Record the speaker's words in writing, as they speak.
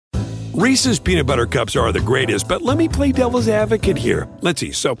Reese's peanut butter cups are the greatest, but let me play devil's advocate here. Let's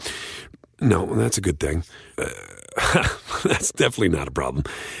see. So, no, that's a good thing. That's definitely not a problem.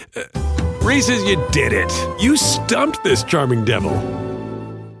 Reese's, you did it. You stumped this charming devil.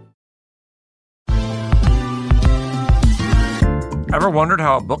 Ever wondered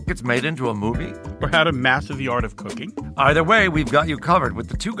how a book gets made into a movie? Or how to master the art of cooking? Either way, we've got you covered with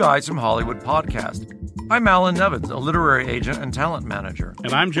the Two Guys from Hollywood podcast. I'm Alan Nevins, a literary agent and talent manager.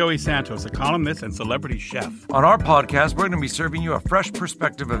 And I'm Joey Santos, a columnist and celebrity chef. On our podcast, we're going to be serving you a fresh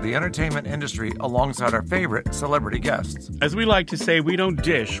perspective of the entertainment industry alongside our favorite celebrity guests. As we like to say, we don't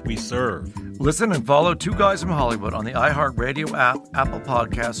dish, we serve. Listen and follow Two Guys from Hollywood on the iHeartRadio app, Apple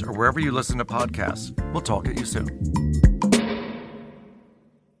Podcasts, or wherever you listen to podcasts. We'll talk at you soon.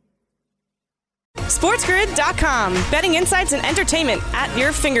 SportsGrid.com. Betting insights and entertainment at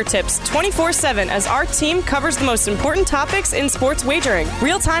your fingertips 24/7 as our team covers the most important topics in sports wagering.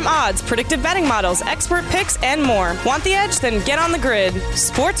 Real-time odds, predictive betting models, expert picks, and more. Want the edge? Then get on the grid.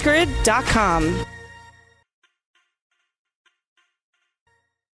 SportsGrid.com.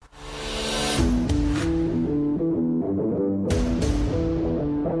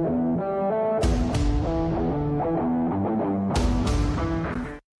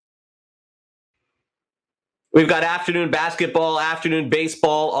 We've got afternoon basketball, afternoon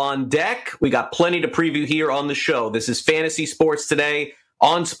baseball on deck. We got plenty to preview here on the show. This is Fantasy Sports Today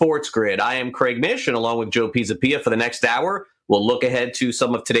on Sports Grid. I am Craig Mish, and along with Joe Pisapia for the next hour, we'll look ahead to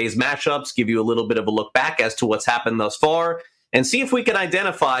some of today's matchups, give you a little bit of a look back as to what's happened thus far, and see if we can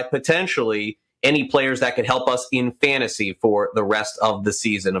identify potentially any players that could help us in fantasy for the rest of the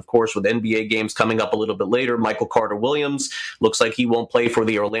season. Of course, with NBA games coming up a little bit later, Michael Carter-Williams looks like he won't play for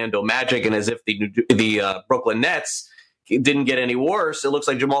the Orlando Magic, and as if the Brooklyn Nets didn't get any worse, it looks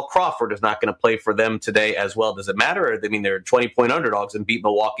like Jamal Crawford is not going to play for them today as well. Does it matter? I mean, they're 20-point underdogs and beat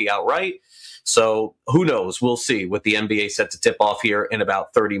Milwaukee outright. So who knows? We'll see with the NBA set to tip off here in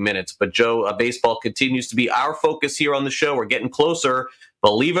about 30 minutes. But Joe, baseball continues to be our focus here on the show. We're getting closer,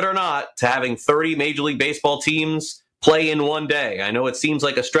 believe it or not, to having 30 Major League Baseball teams play in one day. I know it seems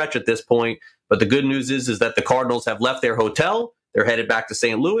like a stretch at this point, but the good news is that the Cardinals have left their hotel. They're headed back to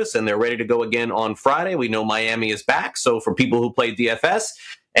St. Louis, and they're ready to go again on Friday. We know Miami is back. So for people who play DFS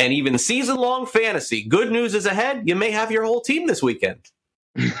and even season-long fantasy, good news is ahead. You may have your whole team this weekend.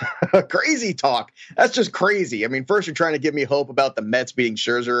 Crazy talk. That's just crazy. I mean, first you're trying to give me hope about the Mets beating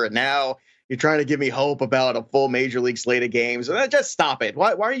Scherzer, and now you're trying to give me hope about a full Major League slate of games. Just stop it.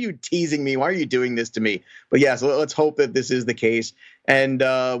 Why are you teasing me? Why are you doing this to me? But yeah, so let's hope that this is the case. And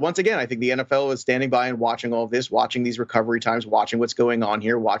once again, I think the NFL is standing by and watching all of this, watching these recovery times, watching what's going on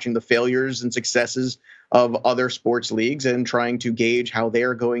here, watching the failures and successes of other sports leagues and trying to gauge how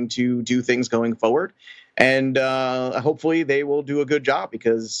they're going to do things going forward. And hopefully they will do a good job,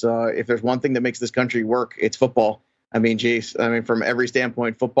 because if there's one thing that makes this country work, it's football. I mean, geez, from every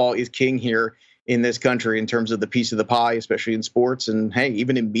standpoint, football is king here in this country in terms of the piece of the pie, especially in sports and, hey,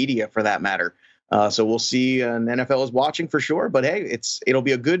 even in media for that matter. So we'll see. And NFL is watching for sure. But, hey, it'll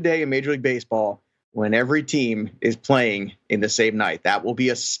be a good day in Major League Baseball when every team is playing in the same night. That will be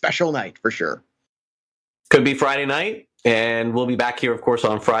a special night for sure. Could be Friday night. And we'll be back here, of course,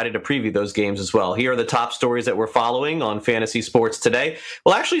 on Friday to preview those games as well. Here are the top stories that we're following on Fantasy Sports Today.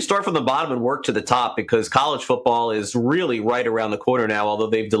 We'll actually start from the bottom and work to the top, because college football is really right around the corner now,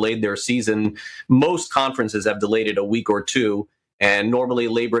 although they've delayed their season. Most conferences have delayed it a week or two. And normally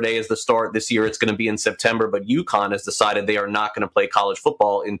Labor Day is the start. This year it's going to be in September, but UConn has decided they are not going to play college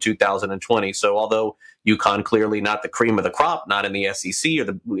football in 2020. So although UConn clearly not the cream of the crop, not in the SEC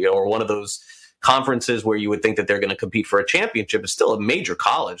or one of those conferences where you would think that they're going to compete for a championship, is still a major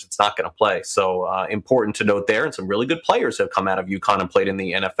college that's not going to play. So important to note there. And some really good players have come out of UConn and played in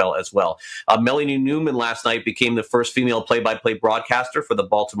the NFL as well. Melanie Newman last night became the first female play-by-play broadcaster for the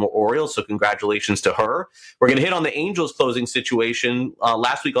Baltimore Orioles. So congratulations to her. We're going to hit on the Angels closing situation.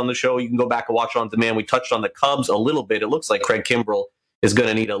 Last week on the show, you can go back and watch it on demand. We touched on the Cubs a little bit. It looks like Craig Kimbrell is going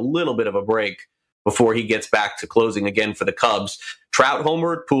to need a little bit of a break before he gets back to closing again for the Cubs. Trout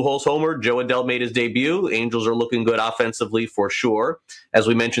homered, Pujols homered, Joe Adell made his debut. Angels are looking good offensively for sure. As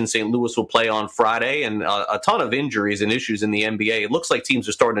we mentioned, St. Louis will play on Friday, and a ton of injuries and issues in the NBA. It looks like teams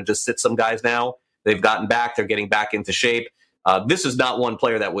are starting to just sit some guys now. They've gotten back. They're getting back into shape. This is not one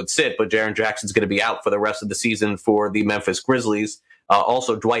player that would sit, but Jaren Jackson's going to be out for the rest of the season for the Memphis Grizzlies.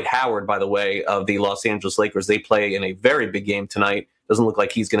 Also, Dwight Howard, by the way, of the Los Angeles Lakers, they play in a very big game tonight. Doesn't look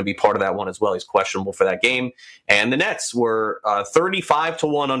like he's going to be part of that one as well. He's questionable for that game. And the Nets were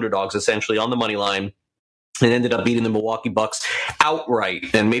 35-1 underdogs, essentially, on the money line, and ended up beating the Milwaukee Bucks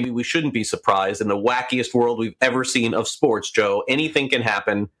outright. And maybe we shouldn't be surprised. In the wackiest world we've ever seen of sports, Joe, anything can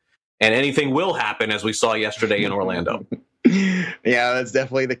happen. and anything will happen, as we saw yesterday in Orlando. Yeah, that's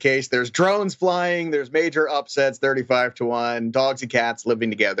definitely the case. There's drones flying. There's major upsets, 35-1. Dogs and cats living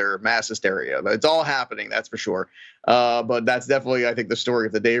together, mass hysteria. It's all happening, that's for sure. But that's definitely, I think, the story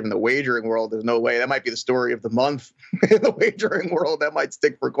of the day from the wagering world. There's no way. That might be the story of the month in the wagering world. That might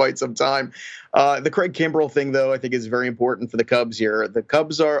stick for quite some time. The Craig Kimbrell thing, though, I think is very important for the Cubs here. The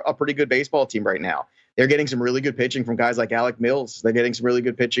Cubs are a pretty good baseball team right now. They're getting some really good pitching from guys like Alec Mills. They're getting some really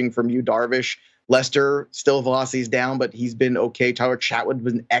good pitching from Yu Darvish. Lester, still velocity's down, but he's been okay. Tyler Chatwood's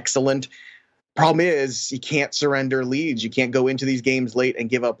been excellent. Problem is, you can't surrender leads. You can't go into these games late and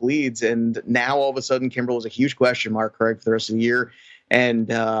give up leads. And now, all of a sudden, Kimbrell is a huge question mark, Craig, for the rest of the year.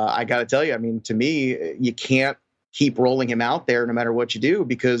 And I got to tell you, I mean, to me, you can't keep rolling him out there no matter what you do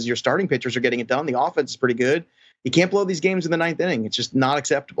because your starting pitchers are getting it done. The offense is pretty good. You can't blow these games in the ninth inning. It's just not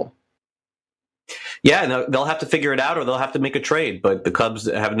acceptable. Yeah, no, they'll have to figure it out or they'll have to make a trade. But the Cubs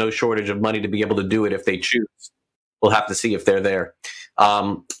have no shortage of money to be able to do it if they choose. We'll have to see if they're there.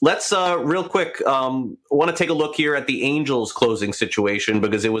 Let's real quick, want to take a look here at the Angels closing situation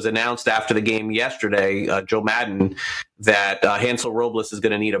because it was announced after the game yesterday, Joe Madden, that Hansel Robles is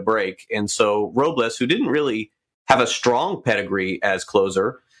going to need a break. And so Robles, who didn't really have a strong pedigree as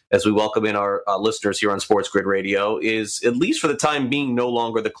closer, as we welcome in our listeners here on Sports Grid Radio, is at least for the time being no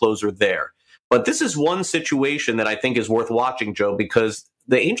longer the closer there. But this is one situation that I think is worth watching, Joe, because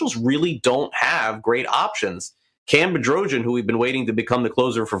the Angels really don't have great options. Cam Bedrosian, who we've been waiting to become the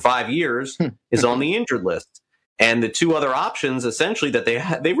closer for 5 years, is on the injured list. And the two other options, essentially, that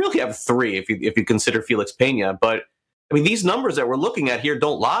they really have three, if you consider Felix Pena. But, I mean, these numbers that we're looking at here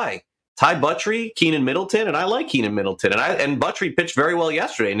don't lie. Ty Buttrey, Keenan Middleton, and I like Keenan Middleton. And Buttrey pitched very well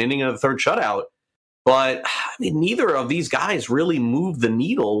yesterday, an inning of the third shutout. But, I mean, neither of these guys really moved the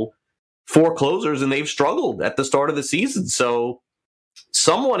needle for closers, and they've struggled at the start of the season. So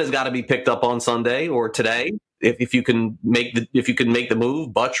someone has got to be picked up on Sunday or today if you can make the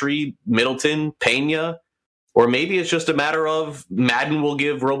move. Buttrey, Middleton, Pena, or maybe it's just a matter of Madden will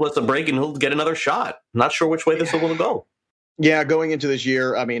give Robles a break and he'll get another shot. I'm not sure which way this will go. Yeah, going into this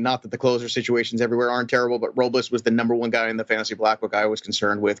year, I mean, not that the closer situations everywhere aren't terrible, but Robles was the number one guy in the Fantasy Black Book I was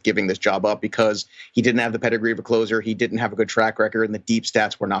concerned with giving this job up because he didn't have the pedigree of a closer. He didn't have a good track record, and the deep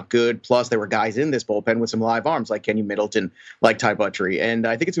stats were not good. Plus, there were guys in this bullpen with some live arms like Kenny Middleton, like Ty Buttrey. And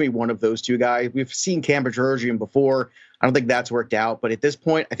I think it's going to be one of those two guys. We've seen Cam Bedrosian before. I don't think that's worked out. But at this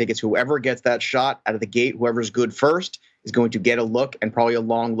point, I think it's whoever gets that shot out of the gate, whoever's good first, is going to get a look and probably a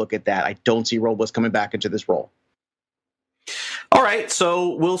long look at that. I don't see Robles coming back into this role. All right,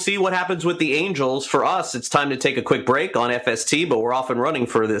 so we'll see what happens with the Angels. For us, it's time to take a quick break on FST, but we're off and running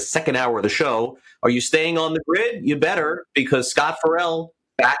for the second hour of the show. Are you staying on the grid? You better, because Scott Farrell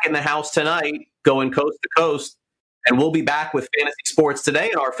back in the house tonight, going coast to coast, and we'll be back with Fantasy Sports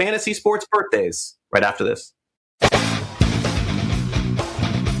Today and our Fantasy Sports Birthdays right after this.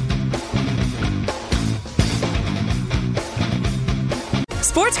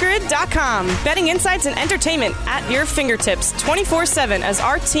 SportsGrid.com. Betting insights and entertainment at your fingertips 24/7 as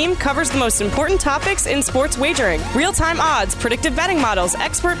our team covers the most important topics in sports wagering. Real-time odds, predictive betting models,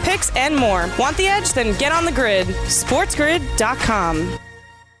 expert picks, and more. Want the edge? Then get on the grid. SportsGrid.com.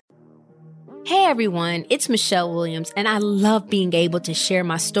 Hey everyone, it's Michelle Williams, and I love being able to share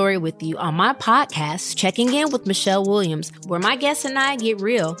my story with you on my podcast, Checking In with Michelle Williams, where my guests and I get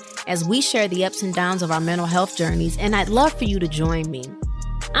real as we share the ups and downs of our mental health journeys, and I'd love for you to join me.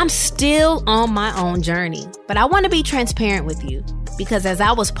 I'm still on my own journey, but I want to be transparent with you because as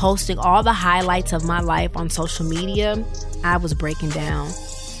I was posting all the highlights of my life on social media, I was breaking down.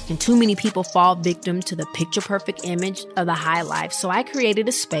 And too many people fall victim to the picture-perfect image of the high life, so I created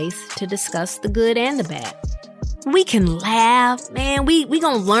a space to discuss the good and the bad. We can laugh, man, we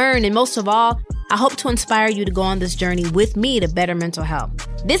gonna learn, and most of all, I hope to inspire you to go on this journey with me to better mental health.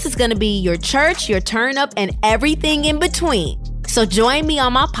 This is gonna be your church, your turn-up, and everything in between. So join me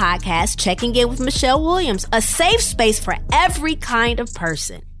on my podcast, Checking In with Michelle Williams, a safe space for every kind of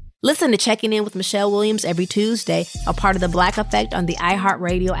person. Listen to Checking In with Michelle Williams every Tuesday, a part of the Black Effect on the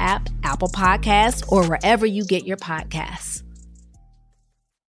iHeartRadio app, Apple Podcasts, or wherever you get your podcasts.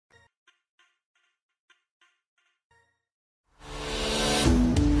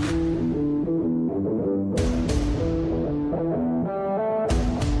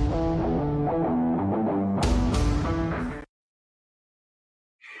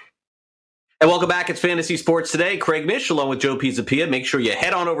 And welcome back. It's Fantasy Sports Today. Craig Mish along with Joe Pisapia. Make sure you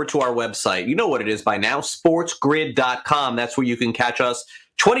head on over to our website. You know what it is by now, sportsgrid.com. That's where you can catch us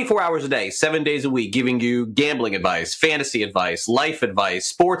 24 hours a day, 7 days a week, giving you gambling advice, fantasy advice, life advice,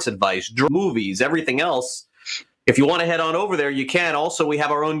 sports advice, movies, everything else. If you want to head on over there, you can. Also, we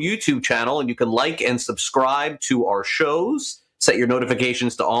have our own YouTube channel, and you can like and subscribe to our shows. Set your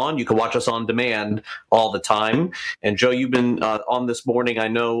notifications to on. You can watch us on demand all the time. And Joe, you've been on this morning, I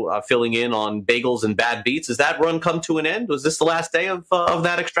know, filling in on bagels and bad beats. Has that run come to an end? Was this the last day of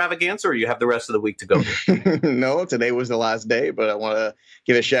that extravaganza, or you have the rest of the week to go? No, today was the last day, but I want to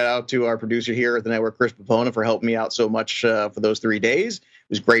give a shout out to our producer here at the network, Chris Papona, for helping me out so much for those 3 days.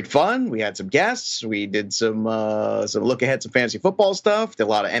 It was great fun. We had some guests. We did some look ahead, some fantasy football stuff, did a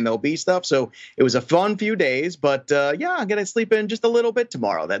lot of MLB stuff. So it was a fun few days, but yeah, I'm going to sleep in just a little bit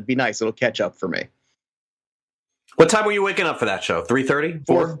tomorrow. That'd be nice. It'll catch up for me. What time were you waking up for that show? 3:30?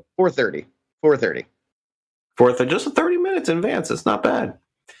 4:30. 4:30. 4:30, just 30 minutes in advance. It's not bad.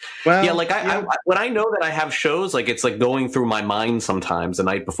 Well, yeah, like I when I know that I have shows, like it's like going through my mind sometimes the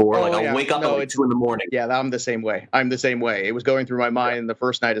night before. I'll wake up at like 2 a.m. Yeah, I'm the same way. It was going through my mind the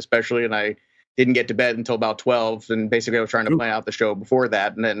first night especially, and I didn't get to bed until about 12, and basically I was trying to plan out the show before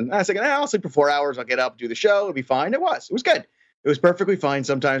that. And then I was thinking, I'll sleep for 4 hours. I'll get up, do the show. It'll be fine. It was good. It was perfectly fine.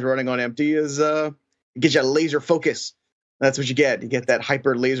 Sometimes running on empty is it gets you a laser focus. That's what you get. You get that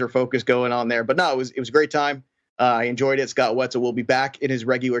hyper laser focus going on there. But no, it was a great time. I enjoyed it. Scott Wetzel will be back in his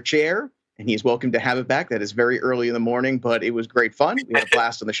regular chair, and he's welcome to have it back. That is very early in the morning, but it was great fun. We had a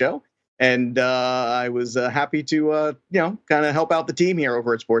blast on the show. And I was happy to, kind of help out the team here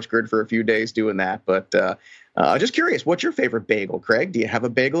over at Sports Grid for a few days doing that. But just curious, what's your favorite bagel, Craig? Do you have a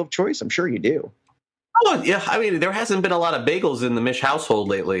bagel of choice? I'm sure you do. Oh, yeah. I mean, there hasn't been a lot of bagels in the Mish household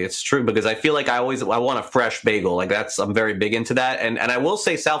lately. It's true, because I feel like I want a fresh bagel. Like I'm very big into that. And I will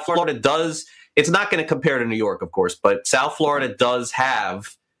say South Florida does, it's not going to compare to New York, of course, but South Florida does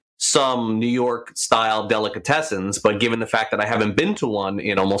have some New York style delicatessens, but given the fact that I haven't been to one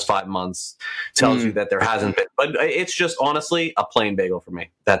in almost 5 months, tells you that there hasn't been. But it's just honestly a plain bagel for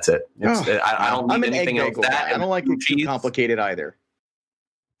me. That's it. I don't need anything else. I don't like it too complicated either.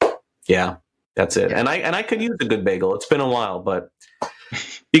 Yeah, that's it. And I could use a good bagel. It's been a while, but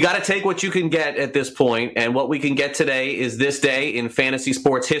you got to take what you can get at this point. And what we can get today is this day in fantasy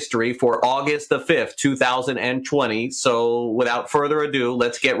sports history for August the 5th, 2020. So without further ado,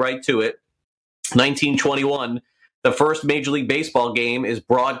 let's get right to it. 1921, the first Major League Baseball game is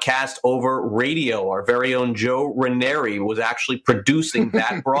broadcast over radio. Our very own Joe Ranieri was actually producing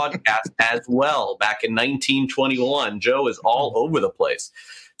that broadcast as well back in 1921. Joe is all over the place.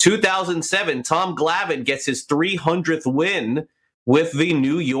 2007, Tom Glavine gets his 300th win with the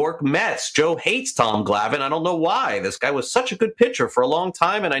New York Mets. Joe hates Tom Glavine. I don't know why. This guy was such a good pitcher for a long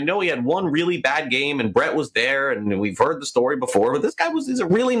time, and I know he had one really bad game, and Brett was there, and we've heard the story before, but this guy is a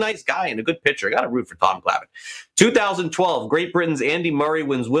really nice guy and a good pitcher. I got to root for Tom Glavine. 2012, Great Britain's Andy Murray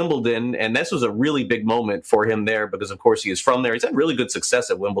wins Wimbledon, and this was a really big moment for him there because, of course, he is from there. He's had really good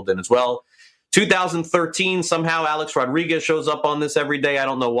success at Wimbledon as well. 2013, somehow Alex Rodriguez shows up on this every day. I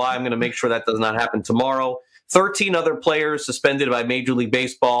don't know why. I'm going to make sure that does not happen tomorrow. 13 other players suspended by Major League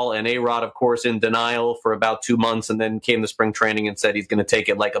Baseball, and A-Rod, of course, in denial for about 2 months, and then came to spring training and said he's going to take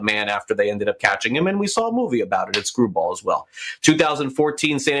it like a man after they ended up catching him, and we saw a movie about it at Screwball as well.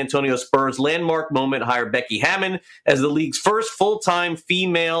 2014, San Antonio Spurs landmark moment, hire Becky Hammon as the league's first full-time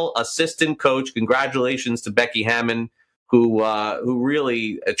female assistant coach. Congratulations to Becky Hammon, who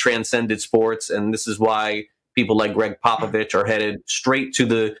really transcended sports, and this is why people like Greg Popovich are headed straight to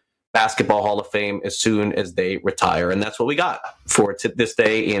the Basketball Hall of Fame as soon as they retire. And that's what we got for this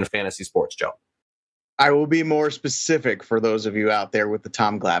day in fantasy sports, Joe. I will be more specific for those of you out there with the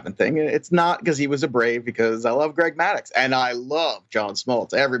Tom Glavine thing. It's not because he was a Brave, because I love Greg Maddux and I love John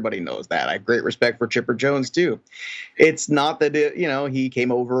Smoltz. Everybody knows that. I have great respect for Chipper Jones, too. It's not that, he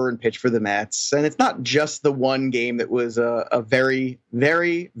came over and pitched for the Mets. And it's not just the one game that was a very,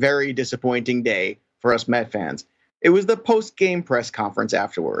 very, very disappointing day for us Met fans. It was the post-game press conference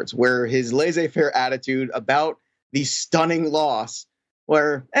afterwards where his laissez-faire attitude about the stunning loss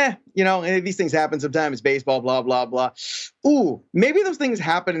where, these things happen sometimes. It's baseball, blah, blah, blah. Ooh, maybe those things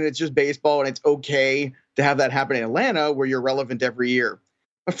happen and it's just baseball and it's okay to have that happen in Atlanta where you're relevant every year.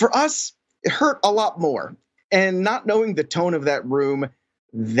 But for us, it hurt a lot more. And not knowing the tone of that room,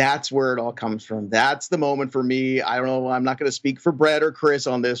 that's where it all comes from. That's the moment for me. I don't know. I'm not going to speak for Brett or Chris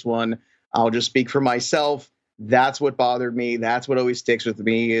on this one. I'll just speak for myself. That's what bothered me. That's what always sticks with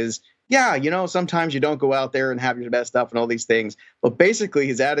me is, sometimes you don't go out there and have your best stuff and all these things. But basically,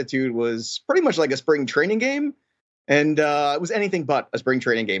 his attitude was pretty much like a spring training game. And it was anything but a spring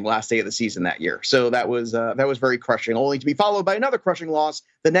training game last day of the season that year. So that was very crushing, only to be followed by another crushing loss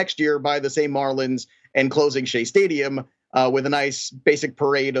the next year by the same Marlins and closing Shea Stadium with a nice basic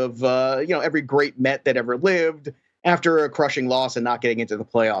parade of, every great Met that ever lived. after a crushing loss and not getting into the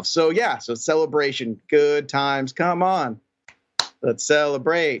playoffs. So yeah, so celebration, good times. Come on, let's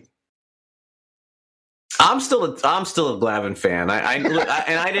celebrate. I'm still a Glavine fan.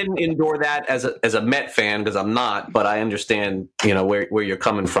 I didn't endure that as a Met fan because I'm not, but I understand where you're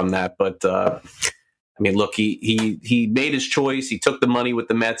coming from that. But I mean, look, he made his choice. He took the money with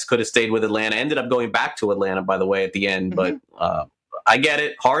the Mets. Could have stayed with Atlanta. Ended up going back to Atlanta, by the way, at the end. Mm-hmm. But I get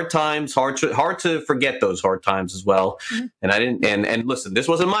it. Hard times, hard to forget those hard times as well. Mm-hmm. And I didn't. And listen, this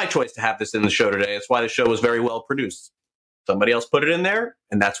wasn't my choice to have this in the show today. That's why the show was very well produced. Somebody else put it in there,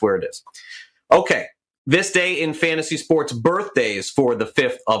 and that's where it is. Okay. This day in fantasy sports birthdays for the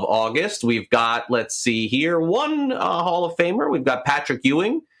 5th of August. We've got, let's see here, one Hall of Famer. We've got Patrick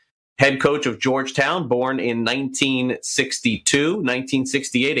Ewing, head coach of Georgetown, born in 1962,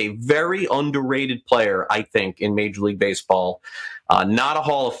 1968, a very underrated player, I think, in Major League Baseball. Not a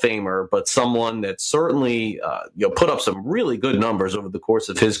Hall of Famer, but someone that certainly put up some really good numbers over the course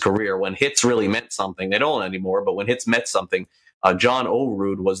of his career when hits really meant something. They don't anymore, but when hits meant something. John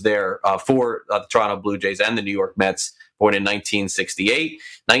Olerud was there for the Toronto Blue Jays and the New York Mets, born in 1968.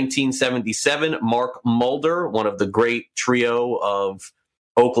 1977, Mark Mulder, one of the great trio of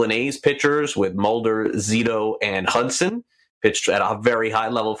Oakland A's pitchers with Mulder, Zito, and Hudson. Pitched at a very high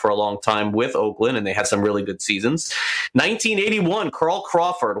level for a long time with Oakland, and they had some really good seasons. 1981, Carl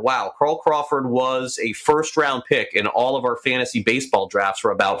Crawford. Wow, Carl Crawford was a first-round pick in all of our fantasy baseball drafts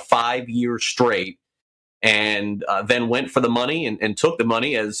for about 5 years straight. And then went for the money and took the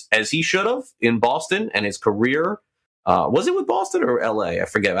money as he should have in Boston. And his career, was it with Boston or LA? I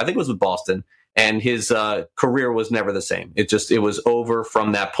forget. I think it was with Boston. And his career was never the same. It was over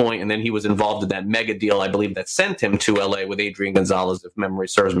from that point. And then he was involved in that mega deal, I believe, that sent him to LA with Adrian Gonzalez, if memory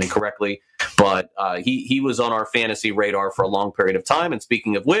serves me correctly. But he was on our fantasy radar for a long period of time. And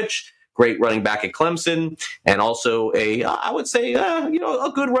speaking of which, great running back at Clemson, and also I would say,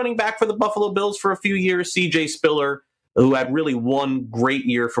 a good running back for the Buffalo Bills for a few years, C.J. Spiller, who had really one great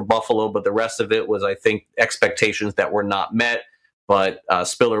year for Buffalo, but the rest of it was, I think, expectations that were not met. But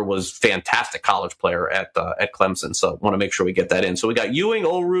Spiller was fantastic college player at Clemson, so I want to make sure we get that in. So we got Ewing,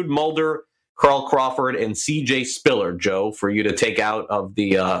 Olerud, Mulder, Carl Crawford, and C.J. Spiller, Joe, for you to take out of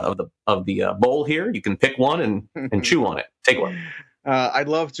the bowl here. You can pick one and chew on it. Take one. I'd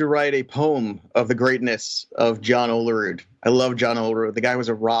love to write a poem of the greatness of John Olerud. I love John Olerud. The guy was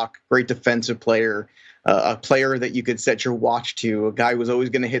a rock, great defensive player, a player that you could set your watch to, a guy who was always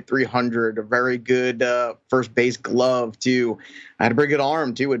going to hit 300, a very good first base glove, too. Had a pretty good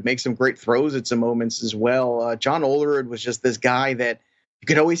arm, too. Would make some great throws at some moments as well. John Olerud was just this guy that you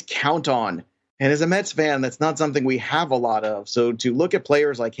could always count on. And as a Mets fan, that's not something we have a lot of. So to look at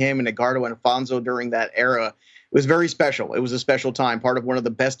players like him and Edgardo Alfonzo during that era, it was very special. It was a special time, part of one of the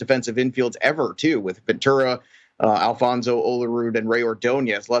best defensive infields ever, too, with Ventura, Alfonzo, Olerud, and Ray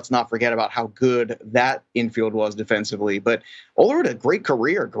Ordonez. Let's not forget about how good that infield was defensively. But Olerud had a great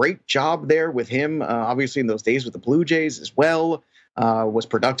career, great job there with him, obviously in those days with the Blue Jays as well, was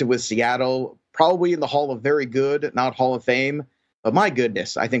productive with Seattle, probably in the Hall of Very Good, not Hall of Fame. But my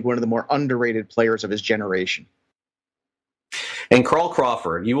goodness, I think one of the more underrated players of his generation. And Carl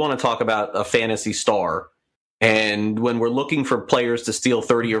Crawford, you want to talk about a fantasy star. And when we're looking for players to steal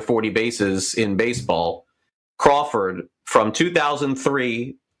 30 or 40 bases in baseball, Crawford from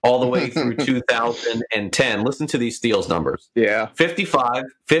 2003 all the way through 2010, listen to these steals numbers. Yeah. 55,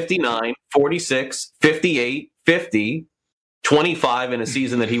 59, 46, 58, 50, 25 in a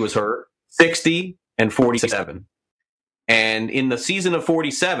season that he was hurt, 60, and 47. And in the season of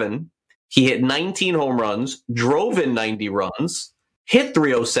 47, he hit 19 home runs, drove in 90 runs, hit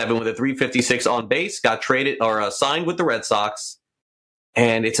 307 with a 356 on base, got traded or signed with the Red Sox.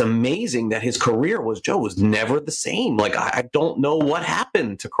 And it's amazing that his career was never the same. Like, I don't know what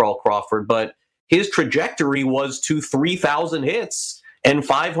happened to Carl Crawford, but his trajectory was to 3,000 hits and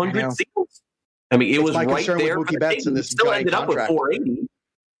 500 steals. I mean, it was right there. Mookie Betts in this still ended up with 480.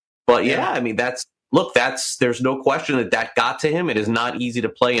 But yeah, I mean, there's no question that got to him. It is not easy to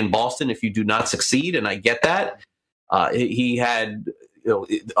play in Boston if you do not succeed, and I get that. He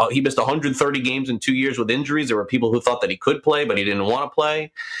missed 130 games in 2 years with injuries. There were people who thought that he could play, but he didn't want to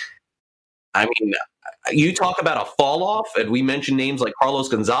play. I mean, you talk about a fall off, and we mentioned names like Carlos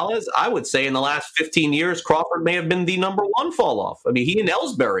Gonzalez. I would say in the last 15 years, Crawford may have been the number one fall off. I mean, he and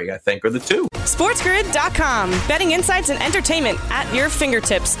Ellsbury, I think, are the two. SportsGrid.com. Betting insights and entertainment at your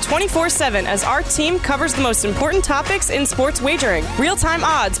fingertips 24/7 as our team covers the most important topics in sports wagering. Real-time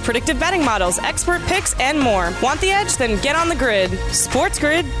odds, predictive betting models, expert picks, and more. Want the edge? Then get on the grid.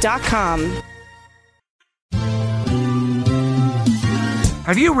 SportsGrid.com.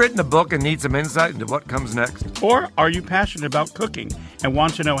 Have you written a book and need some insight into what comes next? Or are you passionate about cooking and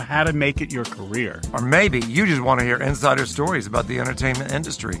want to know how to make it your career? Or maybe you just want to hear insider stories about the entertainment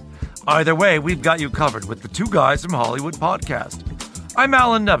industry. Either way, we've got you covered with the Two Guys from Hollywood podcast. I'm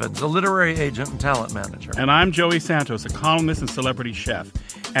Alan Nevins, a literary agent and talent manager. And I'm Joey Santos, a columnist and celebrity chef.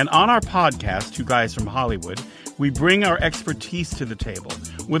 And on our podcast, Two Guys from Hollywood, we bring our expertise to the table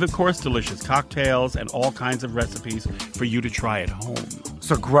with, of course, delicious cocktails and all kinds of recipes for you to try at home.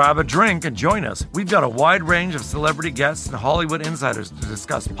 So grab a drink and join us. We've got a wide range of celebrity guests and Hollywood insiders to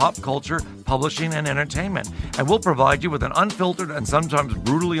discuss pop culture, publishing, and entertainment. And we'll provide you with an unfiltered and sometimes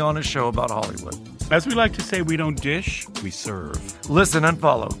brutally honest show about Hollywood. As we like to say, we don't dish, we serve. Listen and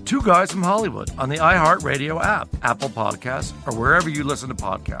follow Two Guys from Hollywood on the iHeartRadio app, Apple Podcasts, or wherever you listen to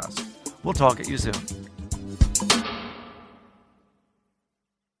podcasts. We'll talk at you soon.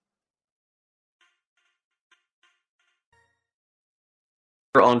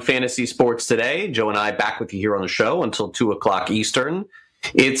 On Fantasy Sports Today, Joe and I back with you here on the show until 2 o'clock Eastern.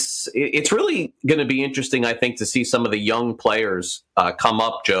 It's really going to be interesting, I think, to see some of the young players come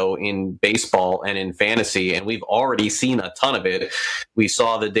up, Joe, in baseball and in fantasy, and we've already seen a ton of it. We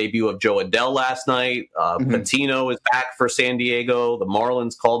saw the debut of Joe Adell last night. Patino is back for San Diego. The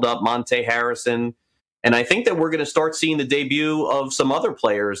Marlins called up Monte Harrison. And I think that we're going to start seeing the debut of some other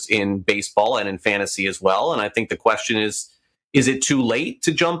players in baseball and in fantasy as well. And I think the question is it too late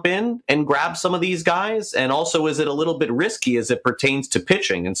to jump in and grab some of these guys? And also, is it a little bit risky as it pertains to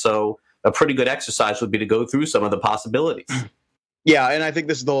pitching? And so a pretty good exercise would be to go through some of the possibilities. Yeah, and I think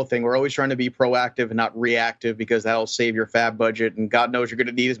this is the whole thing. We're always trying to be proactive and not reactive because that'll save your fab budget. And God knows you're going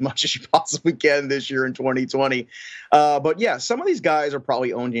to need as much as you possibly can this year in 2020. But yeah, some of these guys are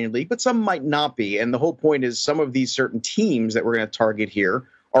probably owned in your league, but some might not be. And the whole point is some of these certain teams that we're going to target here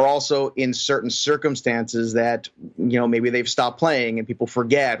are also in certain circumstances that, maybe they've stopped playing and people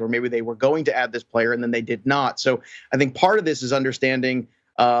forget, or maybe they were going to add this player and then they did not. So I think part of this is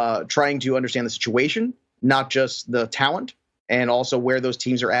trying to understand the situation, not just the talent, and also where those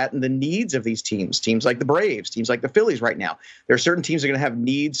teams are at and the needs of these teams. Teams like the Braves, teams like the Phillies right now. There are certain teams that are going to have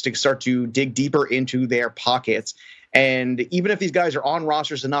needs to start to dig deeper into their pockets. And even if these guys are on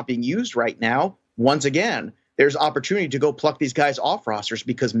rosters and not being used right now, once again, there's opportunity to go pluck these guys off rosters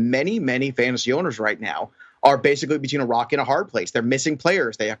because many, many fantasy owners right now are basically between a rock and a hard place. They're missing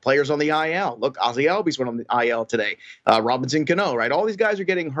players. They have players on the IL. Look, Ozzie Albies went on the IL today. Robinson Cano, right? All these guys are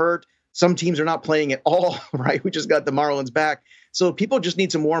getting hurt. Some teams are not playing at all, right? We just got the Marlins back. So people just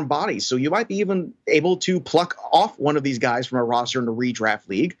need some warm bodies. So you might be even able to pluck off one of these guys from a roster in a redraft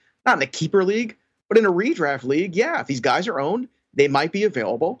league, not in a keeper league, but in a redraft league. Yeah, if these guys are owned, they might be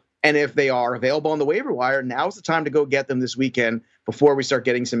available. And if they are available on the waiver wire, now's the time to go get them this weekend before we start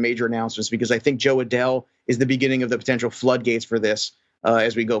getting some major announcements, because I think Joe Adell is the beginning of the potential floodgates for this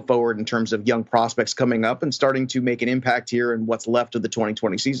as we go forward in terms of young prospects coming up and starting to make an impact here in what's left of the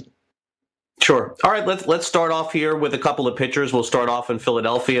 2020 season. Sure. All right, let's start off here with a couple of pitchers. We'll start off in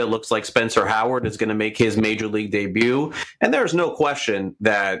Philadelphia. It looks like Spencer Howard is going to make his major league debut. And there's no question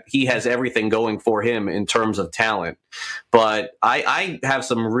that he has everything going for him in terms of talent. But I have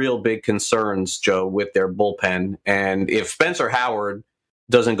some real big concerns, Joe, with their bullpen. And if Spencer Howard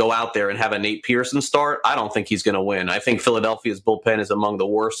doesn't go out there and have a Nate Pearson start, I don't think he's going to win. I think Philadelphia's bullpen is among the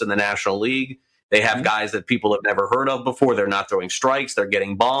worst in the National League. They have guys that people have never heard of before. They're not throwing strikes. They're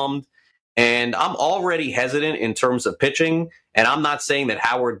getting bombed. And I'm already hesitant in terms of pitching, and I'm not saying that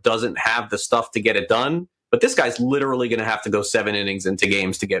Howard doesn't have the stuff to get it done, but this guy's literally going to have to go 7 innings into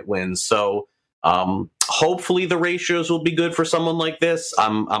games to get wins. So hopefully the ratios will be good for someone like this.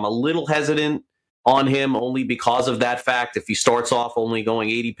 I'm a little hesitant on him only because of that fact. If he starts off only going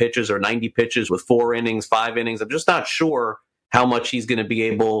 80 pitches or 90 pitches with 4 innings, 5 innings, I'm just not sure how much he's going to be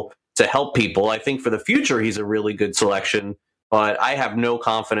able to help people. I think for the future, he's a really good selection. But I have no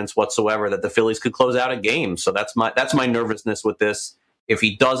confidence whatsoever that the Phillies could close out a game. So that's my nervousness with this. If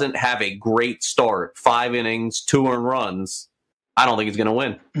he doesn't have a great start, 5 innings, 2 earned runs, I don't think he's going to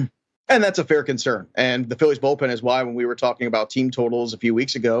win. And that's a fair concern. And the Phillies bullpen is why when we were talking about team totals a few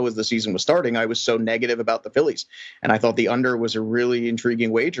weeks ago as the season was starting, I was so negative about the Phillies. And I thought the under was a really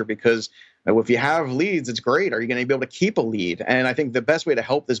intriguing wager because if you have leads, it's great. Are you going to be able to keep a lead? And I think the best way to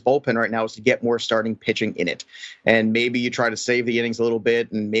help this bullpen right now is to get more starting pitching in it. And maybe you try to save the innings a little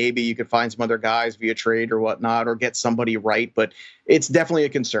bit, and maybe you could find some other guys via trade or whatnot, or get somebody right. But it's definitely a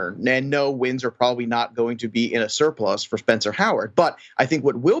concern. And no, wins are probably not going to be in a surplus for Spencer Howard. But I think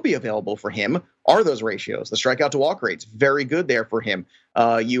what will be available for him are those ratios. The strikeout to walk rate's very good there for him.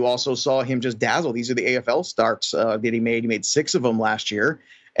 You also saw him just dazzle. These are the AFL starts that he made. He made 6 of them last year.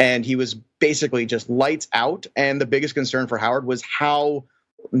 And he was basically just lights out. And the biggest concern for Howard was how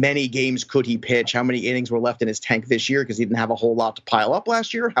many games could he pitch? How many innings were left in his tank this year? Because he didn't have a whole lot to pile up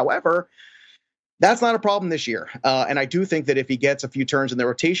last year. However, that's not a problem this year. And I do think that if he gets a few turns in the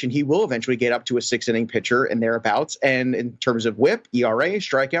rotation, he will eventually get up to a 6-inning pitcher and thereabouts. And in terms of whip, ERA,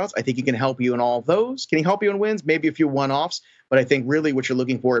 strikeouts, I think he can help you in all of those. Can he help you in wins? Maybe a few one-offs. But I think really what you're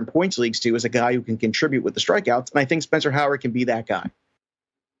looking for in points leagues, too, is a guy who can contribute with the strikeouts. And I think Spencer Howard can be that guy.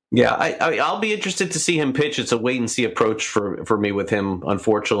 Yeah, I'll be interested to see him pitch. It's a wait-and-see approach for me with him,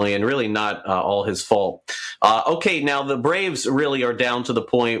 unfortunately, and really not all his fault. Okay, now the Braves really are down to the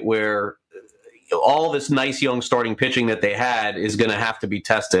point where all this nice young starting pitching that they had is going to have to be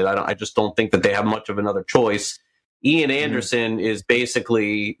tested. I just don't think that they have much of another choice. Ian Anderson is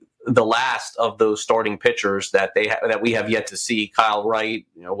basically the last of those starting pitchers that that we have yet to see. Kyle Wright,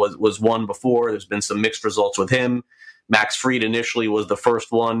 was one before. There's been some mixed results with him. Max Fried initially was the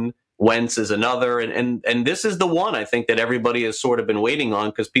first one. Wentz is another, and this is the one I think that everybody has sort of been waiting on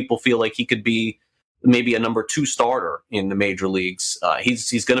because people feel like he could be maybe a number 2 starter in the major leagues.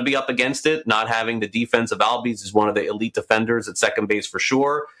 He's going to be up against it. Not having the defense of Albies is one of the elite defenders at second base for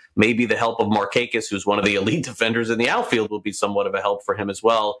sure. Maybe the help of Markakis, who's one of the elite defenders in the outfield, will be somewhat of a help for him as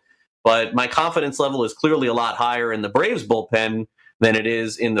well. But my confidence level is clearly a lot higher in the Braves bullpen than it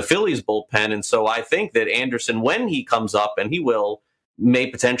is in the Phillies bullpen. And so I think that Anderson, when he comes up, and he will, may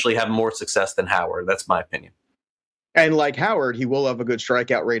potentially have more success than Howard. That's my opinion. And like Howard, he will have a good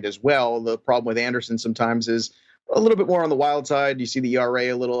strikeout rate as well. The problem with Anderson sometimes is a little bit more on the wild side. You see the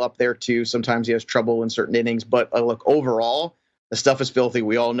ERA a little up there too. Sometimes he has trouble in certain innings. But look, overall, the stuff is filthy.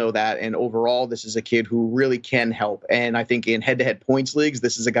 We all know that. And overall, this is a kid who really can help. And I think in head-to-head points leagues,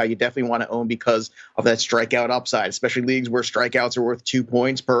 this is a guy you definitely want to own because of that strikeout upside, especially leagues where strikeouts are worth 2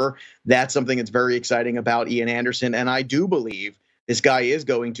 points per. That's something that's very exciting about Ian Anderson. And I do believe this guy is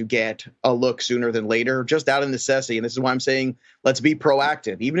going to get a look sooner than later, just out of necessity. And this is why I'm saying let's be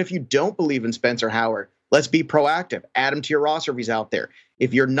proactive. Even if you don't believe in Spencer Howard, let's be proactive. Add him to your roster if he's out there.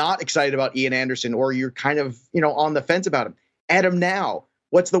 If you're not excited about Ian Anderson or you're kind of, on the fence about him, add him now.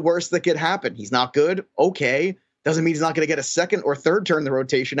 What's the worst that could happen? He's not good. Okay. Doesn't mean he's not going to get a second or third turn in the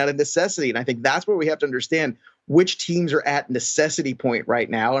rotation out of necessity. And I think that's where we have to understand which teams are at necessity point right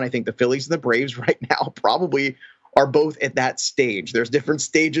now. And I think the Phillies and the Braves right now probably are both at that stage. There's different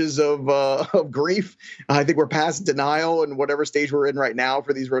stages of grief. I think we're past denial, and whatever stage we're in right now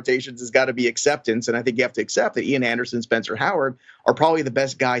for these rotations has got to be acceptance. And I think you have to accept that Ian Anderson, Spencer Howard are probably the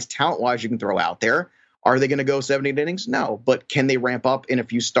best guys talent-wise you can throw out there. Are they going to go 70 innings? No. But can they ramp up in a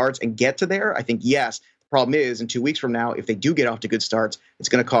few starts and get to there? I think yes. The problem is, in 2 weeks from now, if they do get off to good starts, it's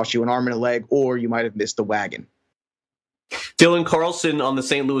going to cost you an arm and a leg, or you might have missed the wagon. Dylan Carlson on the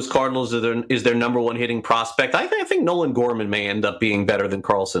St. Louis Cardinals is their number 1 hitting prospect. I think Nolan Gorman may end up being better than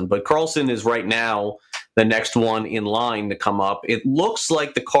Carlson, but Carlson is right now the next one in line to come up. It looks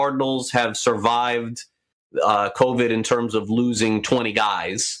like the Cardinals have survived COVID in terms of losing 20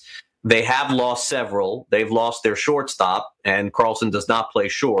 guys. They have lost several. They've lost their shortstop, and Carlson does not play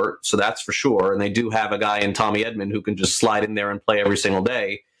short, so that's for sure. And they do have a guy in Tommy Edman who can just slide in there and play every single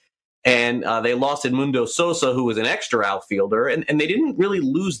day. And they lost Edmundo Sosa, who was an extra outfielder, and they didn't really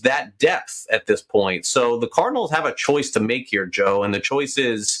lose that depth at this point. So the Cardinals have a choice to make here, Joe, and the choice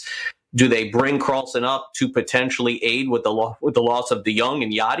is, do they bring Carlson up to potentially aid with the loss of DeYoung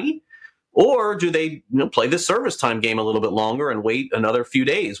and Yachty? Or do they play the service time game a little bit longer and wait another few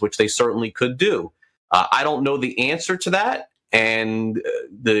days, which they certainly could do? I don't know the answer to that. And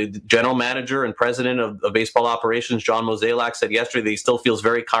the general manager and president of baseball operations, John Mozeliak, said yesterday that he still feels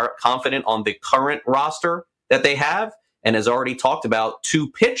very confident on the current roster that they have and has already talked about 2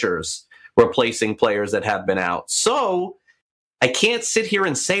 pitchers replacing players that have been out. So I can't sit here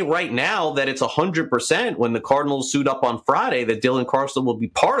and say right now that it's 100% when the Cardinals suit up on Friday that Dylan Carlson will be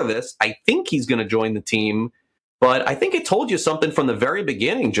part of this. I think he's going to join the team. But I think it told you something from the very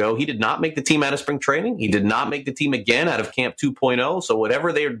beginning, Joe. He did not make the team out of spring training. He did not make the team again out of Camp 2.0. So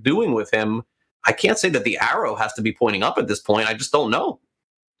whatever they're doing with him, I can't say that the arrow has to be pointing up at this point. I just don't know.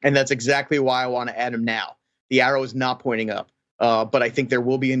 And that's exactly why I want to add him now. The arrow is not pointing up. But I think there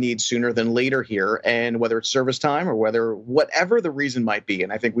will be a need sooner than later here. And whether it's service time or whatever the reason might be,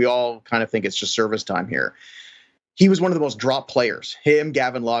 and I think we all kind of think it's just service time here. He was one of the most dropped players. Him,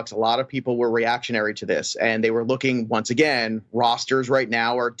 Gavin Lux, a lot of people were reactionary to this. And they were looking, once again, rosters right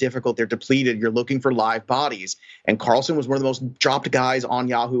now are difficult. They're depleted. You're looking for live bodies. And Carlson was one of the most dropped guys on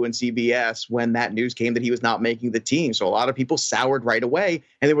Yahoo and CBS when that news came that he was not making the team. So a lot of people soured right away.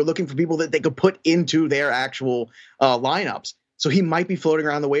 And they were looking for people that they could put into their actual lineups. So he might be floating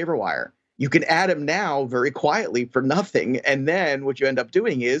around the waiver wire. You can add him now very quietly for nothing. And then what you end up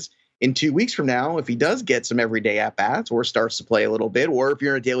doing is, in 2 weeks from now, if he does get some everyday at-bats or starts to play a little bit, or if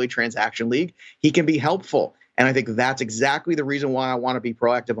you're in a daily transaction league, he can be helpful. And I think that's exactly the reason why I want to be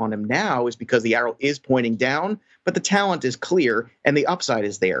proactive on him now, is because the arrow is pointing down, but the talent is clear and the upside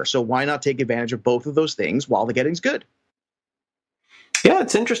is there. So why not take advantage of both of those things while the getting's good? Yeah,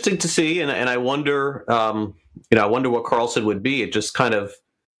 it's interesting to see, and I wonder, I wonder what Carlson would be. It just kind of,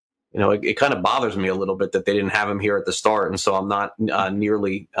 it kind of bothers me a little bit that they didn't have him here at the start, and so I'm not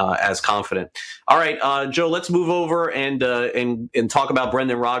nearly as confident. All right, Joe, let's move over and talk about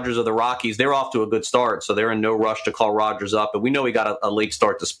Brendan Rodgers of the Rockies. They're off to a good start, so they're in no rush to call Rodgers up. But we know he got a late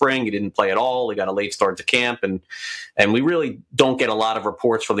start to spring. He didn't play at all. He got a late start to camp, and we really don't get a lot of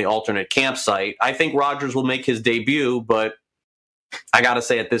reports from the alternate campsite. I think Rodgers will make his debut, but I got to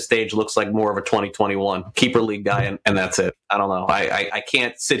say, at this stage, looks like more of a 2021 keeper league guy, and that's it. I don't know. I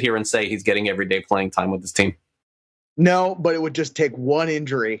can't sit here and say he's getting everyday playing time with his team. No, but it would just take one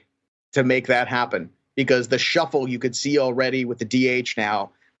injury to make that happen, because the shuffle you could see already with the DH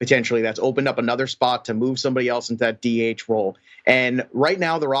now, potentially that's opened up another spot to move somebody else into that DH role. And right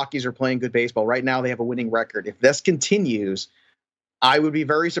now, the Rockies are playing good baseball. Right now, they have a winning record. If this continues, I would be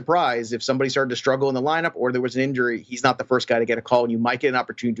very surprised if somebody started to struggle in the lineup or there was an injury. He's not the first guy to get a call, and you might get an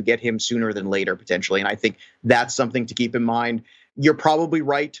opportunity to get him sooner than later, potentially. And I think that's something to keep in mind. You're probably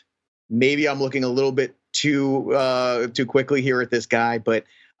right. Maybe I'm looking a little bit too quickly here at this guy. But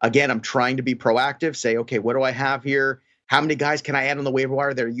again, I'm trying to be proactive, say, okay, what do I have here? How many guys can I add on the waiver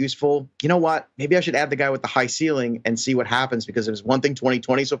wire that are useful? You know what? Maybe I should add the guy with the high ceiling and see what happens, because there's one thing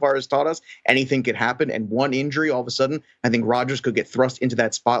 2020 so far has taught us: anything could happen. And one injury, all of a sudden, I think Rodgers could get thrust into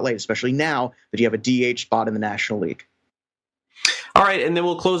that spotlight, especially now that you have a DH spot in the National League. All right, and then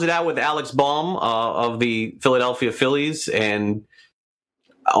we'll close it out with Alex Baum of the Philadelphia Phillies. And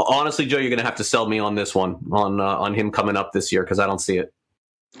honestly, Joe, you're going to have to sell me on this one, on him coming up this year, because I don't see it.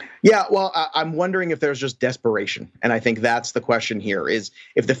 Yeah, well, I'm wondering if there's just desperation. And I think that's the question here, is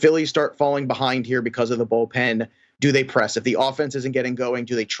if the Phillies start falling behind here because of the bullpen, do they press? If the offense isn't getting going,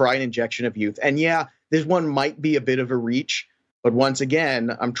 do they try an injection of youth? And yeah, this one might be a bit of a reach. But once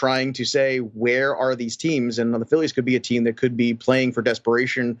again, I'm trying to say, where are these teams? And the Phillies could be a team that could be playing for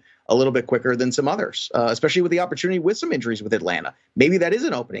desperation a little bit quicker than some others, especially with the opportunity with some injuries with Atlanta. Maybe that is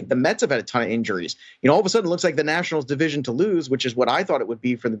an opening. The Mets have had a ton of injuries. All of a sudden it looks like the Nationals division to lose, which is what I thought it would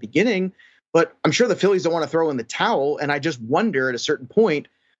be from the beginning. But I'm sure the Phillies don't want to throw in the towel. And I just wonder, at a certain point,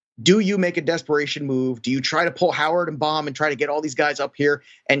 do you make a desperation move? Do you try to pull Howard and Baum and try to get all these guys up here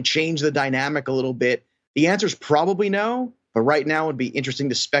and change the dynamic a little bit? The answer is probably no. But right now, it would be interesting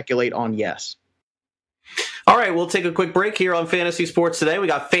to speculate on yes. All right, we'll take a quick break here on Fantasy Sports Today. We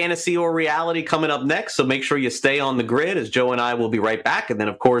got Fantasy or Reality coming up next, so make sure you stay on the grid, as Joe and I will be right back. And then,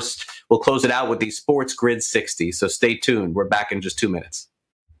 of course, we'll close it out with the Sports Grid 60. So stay tuned. We're back in just 2 minutes.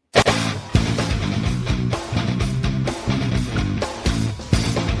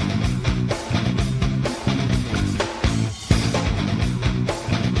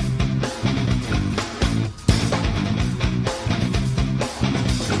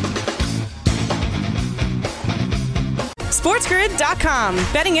 SportsGrid.com.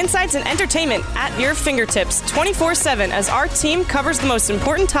 Betting insights and entertainment at your fingertips 24/7 as our team covers the most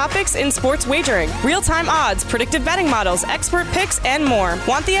important topics in sports wagering. Real-time odds, predictive betting models, expert picks, and more.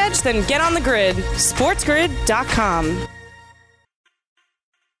 Want the edge? Then get on the grid. SportsGrid.com.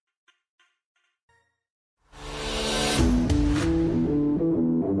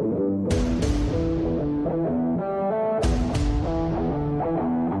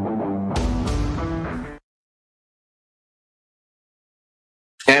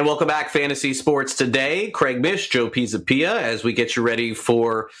 And welcome back, Fantasy Sports Today. Craig Mish, Joe Pisapia, as we get you ready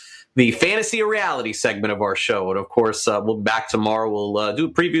for the Fantasy or Reality segment of our show. And, of course, we'll be back tomorrow. We'll do a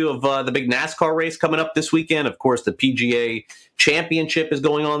preview of the big NASCAR race coming up this weekend. Of course, the PGA Championship is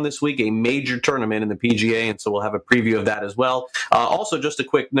going on this week, a major tournament in the PGA, and so we'll have a preview of that as well. Also, just a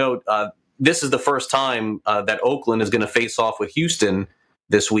quick note, this is the first time that Oakland is going to face off with Houston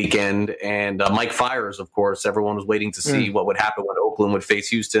this weekend, and Mike Fiers, of course, everyone was waiting to see what would happen when Oakland would face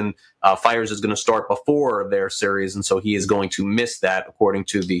Houston. Fiers is going to start before their series, and so he is going to miss that, according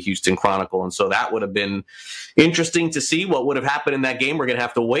to the Houston Chronicle. And so that would have been interesting to see what would have happened in that game. We're going to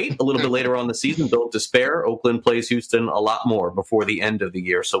have to wait a little bit later on the season. Don't despair. Oakland plays Houston a lot more before the end of the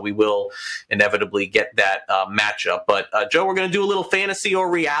year, so we will inevitably get that matchup. But, Joe, we're going to do a little fantasy or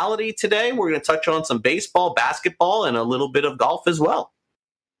reality today. We're going to touch on some baseball, basketball, and a little bit of golf as well.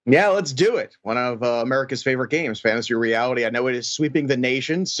 Yeah, let's do it. One of America's favorite games, Fantasy Reality. I know it is sweeping the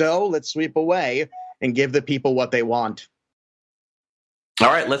nation, so let's sweep away and give the people what they want. All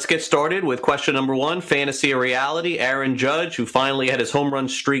right, let's get started with question number 1, fantasy or reality. Aaron Judge, who finally had his home run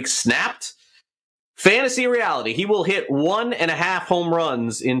streak snapped. Fantasy or reality, he will hit 1.5 home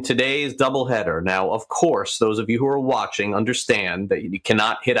runs in today's doubleheader. Now, of course, those of you who are watching understand that you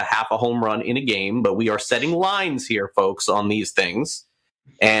cannot hit a half a home run in a game, but we are setting lines here, folks, on these things.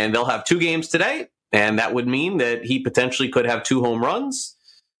 And they'll have 2 games today, and that would mean that he potentially could have 2 home runs.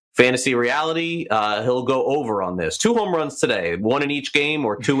 Fantasy reality, he'll go over on this. 2 home runs today, 1 in each game,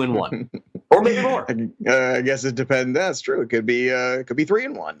 or 2 in 1, or maybe more. I guess it depends. That's true. It could be 3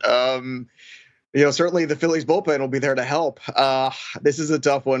 in 1. Certainly the Phillies bullpen will be there to help. This is a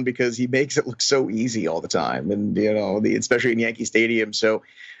tough one because he makes it look so easy all the time, and especially in Yankee Stadium. So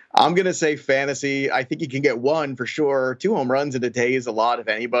I'm gonna say fantasy. I think he can get 1 for sure. 2 home runs in a day is a lot, if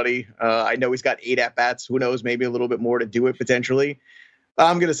anybody. I know he's got 8 at bats. Who knows? Maybe a little bit more to do it potentially.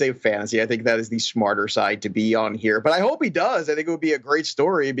 I'm going to say fantasy. I think that is the smarter side to be on here. But I hope he does. I think it would be a great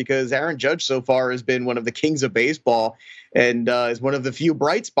story because Aaron Judge so far has been one of the kings of baseball and is one of the few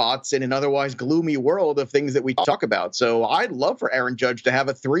bright spots in an otherwise gloomy world of things that we talk about. So I'd love for Aaron Judge to have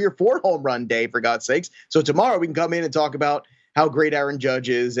a 3 or 4 home run day, for God's sakes. So tomorrow we can come in and talk about how great Aaron Judge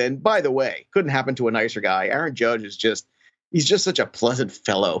is. And by the way, couldn't happen to a nicer guy. Aaron Judge is he's just such a pleasant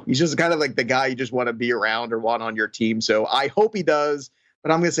fellow. He's just kind of like the guy you just want to be around or want on your team. So I hope he does.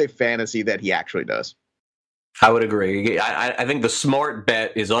 But I'm going to say fantasy that he actually does. I would agree. I think the smart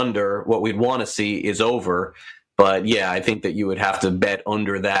bet is under. What we'd want to see is over. But, yeah, I think that you would have to bet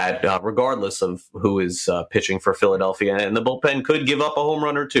under that regardless of who is pitching for Philadelphia. And the bullpen could give up a home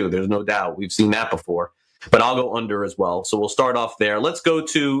run or 2. There's no doubt. We've seen that before. But I'll go under as well. So we'll start off there. Let's go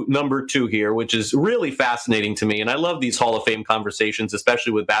to number 2 here, which is really fascinating to me. And I love these Hall of Fame conversations,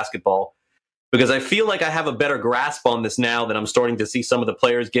 especially with basketball, because I feel like I have a better grasp on this now that I'm starting to see some of the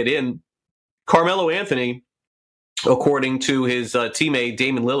players get in. Carmelo Anthony, according to his teammate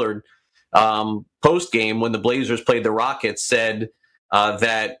Damian Lillard, post-game when the Blazers played the Rockets, said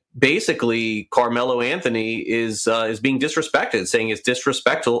that basically Carmelo Anthony is being disrespected, saying it's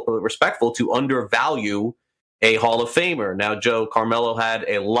respectful to undervalue a Hall of Famer. Now, Joe, Carmelo had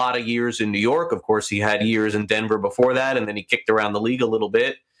a lot of years in New York. Of course, he had years in Denver before that, and then he kicked around the league a little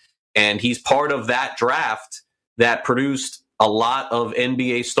bit. And he's part of that draft that produced a lot of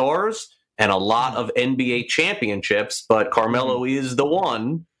NBA stars and a lot of NBA championships. But Carmelo is the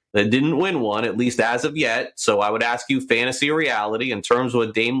one that didn't win one, at least as of yet. So I would ask you, fantasy or reality, in terms of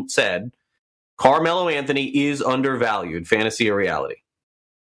what Dame said, Carmelo Anthony is undervalued, fantasy or reality?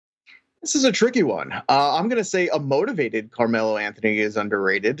 This is a tricky one. I'm going to say a motivated Carmelo Anthony is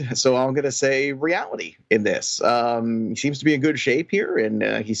underrated. So I'm going to say reality in this. He seems to be in good shape here,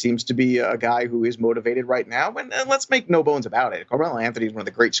 and he seems to be a guy who is motivated right now. And let's make no bones about it. Carmelo Anthony is one of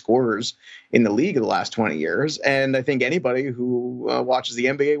the great scorers in the league of the last 20 years. And I think anybody who watches the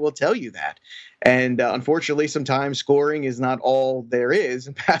NBA will tell you that. And unfortunately, sometimes scoring is not all there is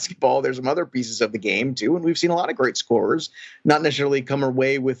in basketball. There's some other pieces of the game, too. And we've seen a lot of great scorers not necessarily come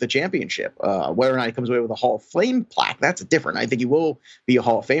away with the championship. Whether or not he comes away with a Hall of Fame plaque, that's different. I think he will be a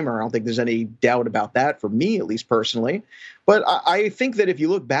Hall of Famer. I don't think there's any doubt about that for me, at least personally. But I think that if you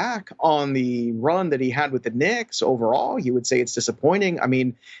look back on the run that he had with the Knicks overall, you would say it's disappointing. I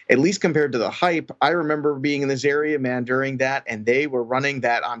mean, at least compared to the hype, I remember being in this area, man, during that, and they were running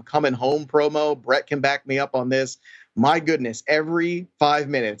that I'm coming home promo. Brett can back me up on this. My goodness, every 5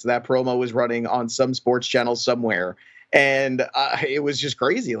 minutes that promo was running on some sports channel somewhere. And it was just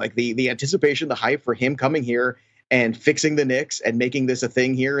crazy. Like the anticipation, the hype for him coming here and fixing the Knicks and making this a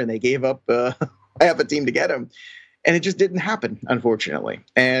thing here. And they gave up half a team to get him. And it just didn't happen, unfortunately.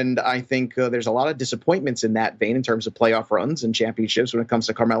 And I think there's a lot of disappointments in that vein in terms of playoff runs and championships when it comes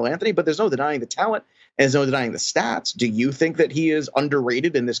to Carmelo Anthony. But there's no denying the talent and there's no denying the stats. Do you think that he is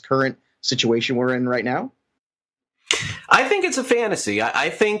underrated in this current situation we're in right now? I think it's a fantasy. I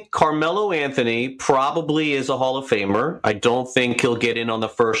think Carmelo Anthony probably is a Hall of Famer. I don't think he'll get in on the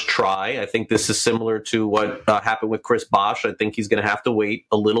first try. I think this is similar to what happened with Chris Bosh. I think he's going to have to wait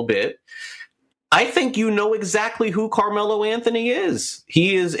a little bit. I think you know exactly who Carmelo Anthony is.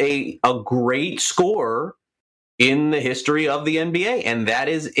 He is a great scorer in the history of the NBA, and that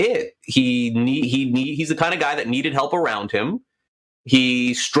is it. He's the kind of guy that needed help around him.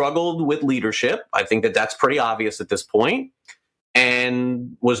 He struggled with leadership. I think that's pretty obvious at this point,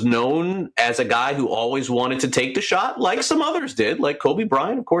 and was known as a guy who always wanted to take the shot like some others did, like Kobe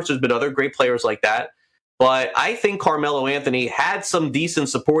Bryant. Of course, there's been other great players like that. But I think Carmelo Anthony had some decent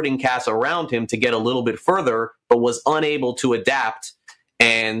supporting cast around him to get a little bit further, but was unable to adapt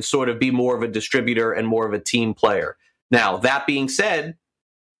and sort of be more of a distributor and more of a team player. Now, that being said,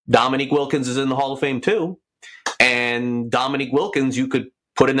 Dominique Wilkins is in the Hall of Fame too. And Dominique Wilkins, you could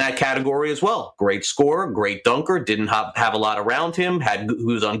put in that category as well. Great scorer, great dunker, didn't have a lot around him, who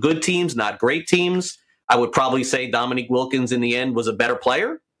was on good teams, not great teams. I would probably say Dominique Wilkins in the end was a better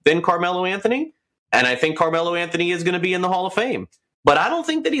player than Carmelo Anthony. And I think Carmelo Anthony is going to be in the Hall of Fame. But I don't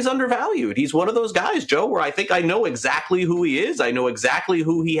think that he's undervalued. He's one of those guys, Joe, where I think I know exactly who he is. I know exactly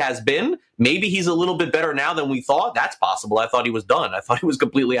who he has been. Maybe he's a little bit better now than we thought. That's possible. I thought he was done. I thought he was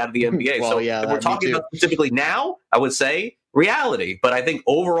completely out of the NBA. Well, so yeah, if we're talking about specifically now, I would say reality. But I think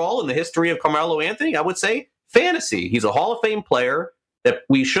overall in the history of Carmelo Anthony, I would say fantasy. He's a Hall of Fame player that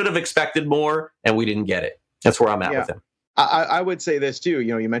we should have expected more, and we didn't get it. That's where I'm at with him. I would say this too.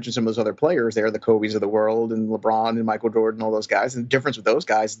 You mentioned some of those other players there, the Kobe's of the world and LeBron and Michael Jordan, all those guys. And the difference with those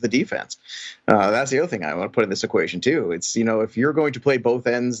guys is the defense. That's the other thing I want to put in this equation too. It's, if you're going to play both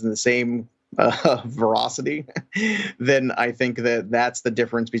ends in the same veracity, then I think that's the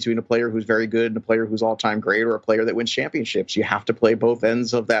difference between a player who's very good and a player who's all-time great, or a player that wins championships. You have to play both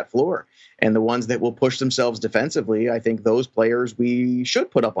ends of that floor. And the ones that will push themselves defensively, I think those players we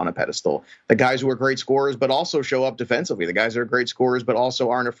should put up on a pedestal. The guys who are great scorers but also show up defensively. The guys that are great scorers but also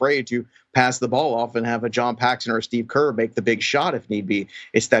aren't afraid to pass the ball off and have a John Paxson or a Steve Kerr make the big shot if need be.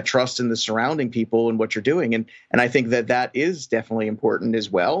 It's that trust in the surrounding people and what you're doing. And I think that is definitely important as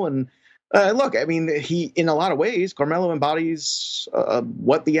well. And look, I mean, in a lot of ways, Carmelo embodies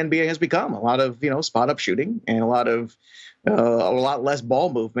what the NBA has become. A lot of, spot-up shooting and a lot less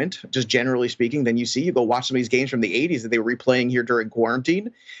ball movement, just generally speaking, than you see. You go watch some of these games from the 80s that they were replaying here during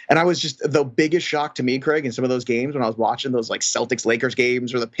quarantine. And I was just, the biggest shock to me, Craig, in some of those games when I was watching those like Celtics-Lakers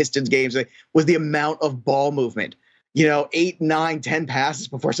games or the Pistons games, was the amount of ball movement. 8, 9, 10 passes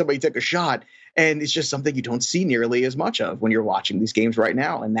before somebody took a shot. And it's just something you don't see nearly as much of when you're watching these games right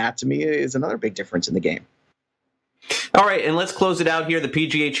now. And that, to me, is another big difference in the game. All right, and let's close it out here. The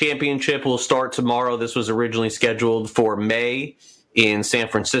PGA Championship will start tomorrow. This was originally scheduled for May in San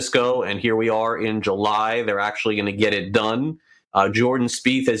Francisco, and here we are in July. They're actually going to get it done. Jordan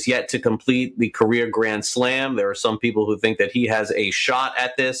Spieth has yet to complete the career Grand Slam. There are some people who think that he has a shot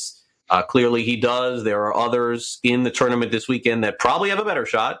at this. Clearly he does. There are others in the tournament this weekend that probably have a better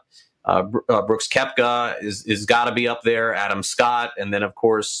shot. Brooks Koepka is got to be up there, Adam Scott, and then, of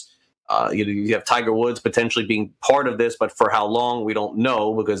course, you have Tiger Woods potentially being part of this, but for how long, we don't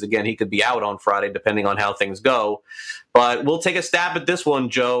know, because, again, he could be out on Friday depending on how things go. But we'll take a stab at this one,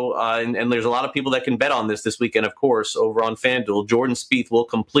 Joe, and there's a lot of people that can bet on this weekend, of course, over on FanDuel. Jordan Spieth will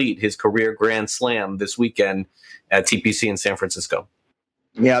complete his career Grand Slam this weekend at TPC in San Francisco.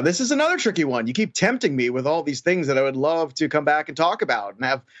 Yeah, this is another tricky one. You keep tempting me with all these things that I would love to come back and talk about and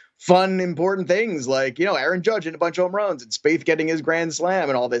have fun, important things like, Aaron Judge and a bunch of home runs and Spieth getting his Grand Slam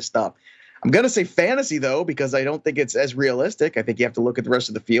and all this stuff. I'm going to say fantasy, though, because I don't think it's as realistic. I think you have to look at the rest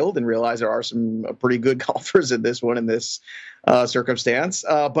of the field and realize there are some pretty good golfers in this one, in this circumstance.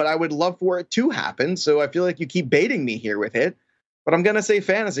 But I would love for it to happen. So I feel like you keep baiting me here with it. But I'm going to say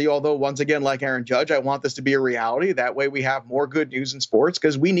fantasy, although, once again, like Aaron Judge, I want this to be a reality. That way we have more good news in sports,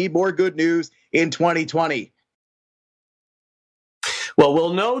 because we need more good news in 2020. Well,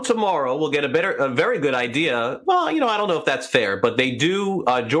 we'll know tomorrow. We'll get a very good idea. Well, I don't know if that's fair, but they do.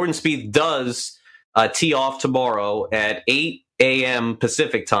 Jordan Spieth does tee off tomorrow at 8 a.m.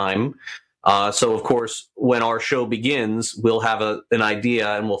 Pacific time. So, of course, when our show begins, we'll have an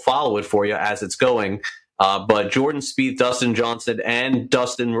idea and we'll follow it for you as it's going. But Jordan Spieth, Dustin Johnson, and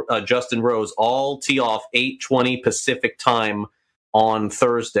Justin Rose all tee off 8:20 Pacific time on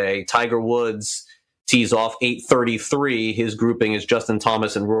Thursday. Tiger Woods tees off 8:33. His grouping is Justin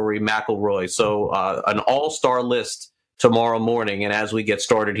Thomas and Rory McIlroy. So an all-star list tomorrow morning. And as we get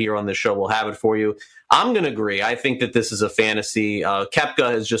started here on the show, we'll have it for you. I'm going to agree. I think that this is a fantasy.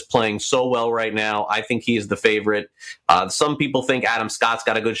 Koepka is just playing so well right now. I think he is the favorite. Some people think Adam Scott's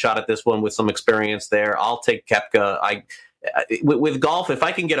got a good shot at this one with some experience there. I'll take Koepka. With golf, if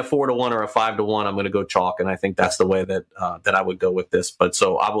I can get a 4-1 or a 5-1, I'm going to go chalk. And I think that's the way that I would go with this. But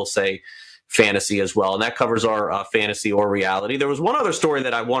so I will say fantasy as well. And that covers our fantasy or reality. There was one other story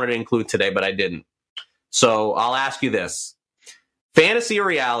that I wanted to include today, but I didn't. So I'll ask you this. Fantasy or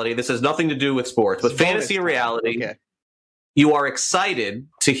reality, this has nothing to do with sports, but fantasy or reality, okay. You are excited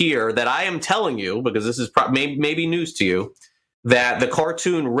to hear that I am telling you, because this is maybe news to you, that the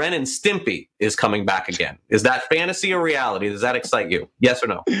cartoon Ren and Stimpy is coming back again. Is that fantasy or reality? Does that excite you? Yes or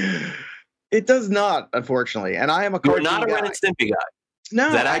no? It does not, unfortunately. And I am a cartoon guy. You're not a Ren and Stimpy guy. No,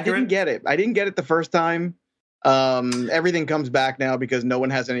 I didn't get it. I didn't get it the first time. Everything comes back now because no one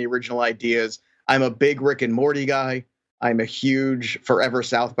has any original ideas. I'm a big Rick and Morty guy. I'm a huge forever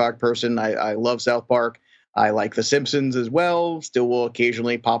South Park person. I love South Park. I like The Simpsons as well. Still will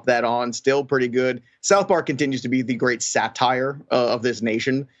occasionally pop that on. Still pretty good. South Park continues to be the great satire of this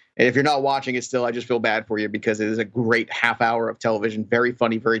nation. And if you're not watching it still, I just feel bad for you because it is a great half hour of television. Very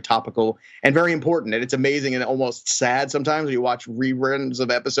funny, very topical, and very important. And it's amazing and almost sad sometimes when you watch reruns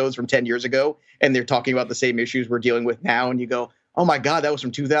of episodes from 10 years ago and they're talking about the same issues we're dealing with now. And you go, oh my God, that was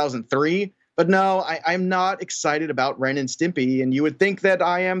from 2003. But no, I'm not excited about Ren and Stimpy. And you would think that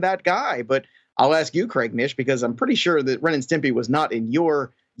I am that guy. But I'll ask you, Craig Nish, because I'm pretty sure that Ren and Stimpy was not in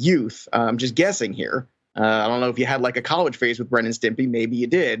your youth. I'm just guessing here. I don't know if you had like a college phase with Ren and Stimpy. Maybe you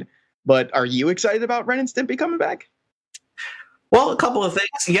did. But are you excited about Ren and Stimpy coming back? Well, a couple of things.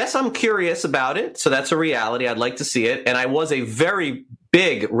 Yes, I'm curious about it. So that's a reality. I'd like to see it. And I was a very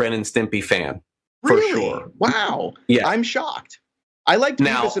big Ren and Stimpy fan. Really? For sure. Wow. Yeah. I'm shocked. I liked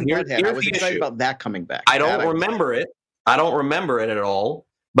Now, Beavis and Butthead. I was excited about that coming back. I don't remember it. I don't remember it at all.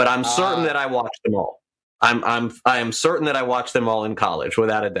 But I'm certain that I watched them all. I am certain that I watched them all in college,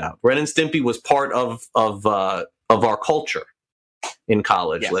 without a doubt. Ren and Stimpy was part of our culture in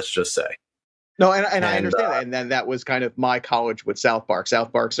college. Yes. Let's just say. No, and I understand that. And then that was kind of my college with South Park.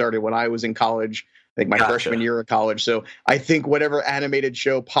 South Park started when I was in college. I think my freshman year of college. So I think whatever animated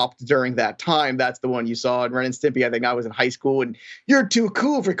show popped during that time, that's the one you saw. And Ren and Stimpy, I think I was in high school, and you're too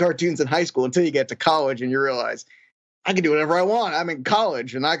cool for cartoons in high school until you get to college and you realize I can do whatever I want. I'm in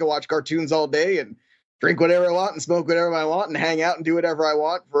college and I can watch cartoons all day and drink whatever I want and smoke whatever I want and hang out and do whatever I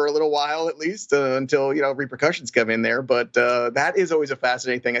want for a little while, at least until, repercussions come in there. But that is always a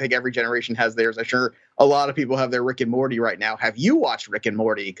fascinating thing. I think every generation has theirs. I'm sure a lot of people have their Rick and Morty right now. Have you watched Rick and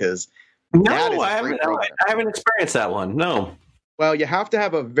Morty? Because I haven't experienced that one. No. Well, you have to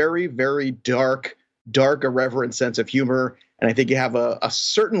have a very, very dark, irreverent sense of humor. And I think you have a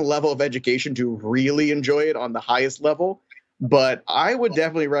certain level of education to really enjoy it on the highest level. But I would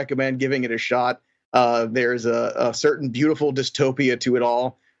definitely recommend giving it a shot. There's a certain beautiful dystopia to it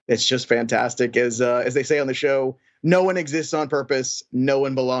all. It's just fantastic. As they say on the show, no one exists on purpose. No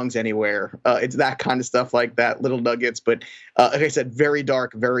one belongs anywhere. It's that kind of stuff like that, little nuggets. But like I said, very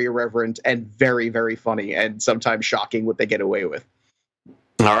dark, very irreverent, and very, very funny, and sometimes shocking what they get away with.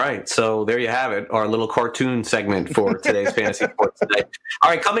 All right, so there you have it, our little cartoon segment for today's Fantasy Sports Today. All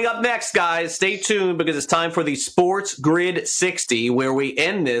right, coming up next, guys, stay tuned because it's time for the Sports Grid 60, where we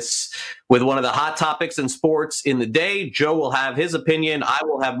end this with one of the hot topics in sports in the day. Joe will have his opinion, I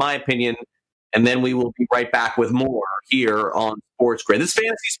will have my opinion, and then we will be right back with more here on Sports Grid. This is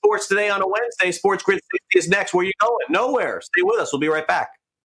Fantasy Sports Today on a Wednesday. Sports Grid 60 is next. Where are you going? Nowhere. Stay with us. We'll be right back.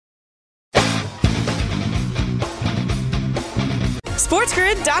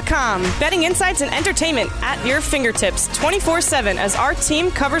 SportsGrid.com. Betting insights and entertainment at your fingertips 24/7 as our team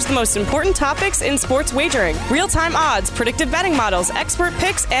covers the most important topics in sports wagering. Real-time odds, predictive betting models, expert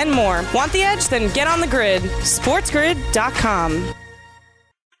picks, and more. Want the edge? Then get on the grid. SportsGrid.com.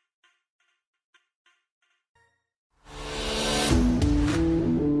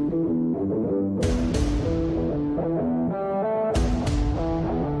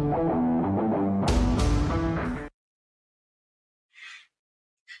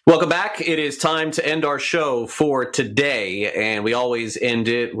 Welcome back. It is time to end our show for today, and we always end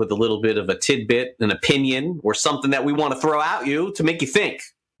it with a little bit of a tidbit, an opinion, or something that we want to throw at you to make you think,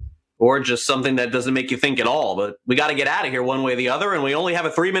 or just something that doesn't make you think at all. But we got to get out of here one way or the other, and we only have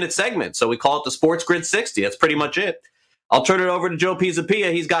a 3-minute segment, so we call it the Sports Grid 60. That's pretty much it. I'll turn it over to Joe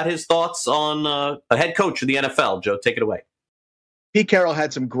Pisapia. He's got his thoughts on a head coach of the NFL. Joe, take it away. Pete Carroll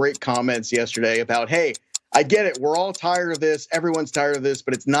had some great comments yesterday about, hey, I get it. We're all tired of this. Everyone's tired of this,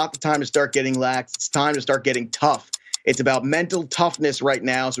 but it's not the time to start getting lax. It's time to start getting tough. It's about mental toughness right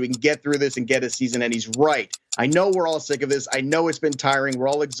now so we can get through this and get a season. And he's right. I know we're all sick of this. I know it's been tiring. We're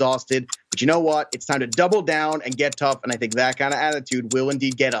all exhausted. But you know what? It's time to double down and get tough. And I think that kind of attitude will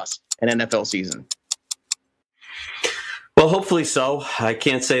indeed get us an NFL season. Well, hopefully so. I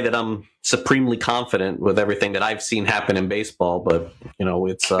can't say that I'm supremely confident with everything that I've seen happen in baseball, but,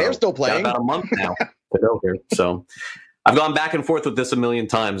 it's they're still playing. Got about a month now to go here. So I've gone back and forth with this a million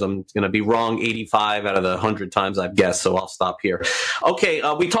times. I'm going to be wrong 85 out of the 100 times I've guessed, so I'll stop here. Okay,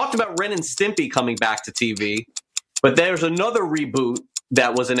 we talked about Ren and Stimpy coming back to TV, but there's another reboot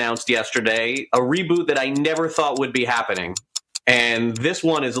that was announced yesterday, a reboot that I never thought would be happening. And this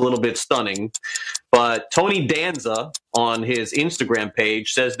one is a little bit stunning, but Tony Danza on his Instagram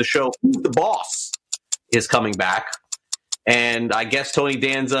page says the show Who's the Boss is coming back. And I guess Tony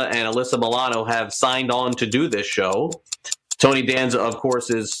Danza and Alyssa Milano have signed on to do this show. Tony Danza, of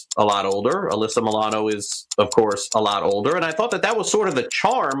course, is a lot older. Alyssa Milano is, of course, a lot older. And I thought that was sort of the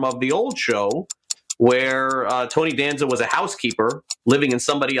charm of the old show, where Tony Danza was a housekeeper living in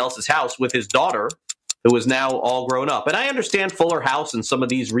somebody else's house with his daughter. who is now all grown up. And I understand Fuller House and some of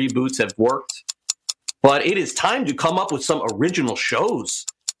these reboots have worked, but it is time to come up with some original shows.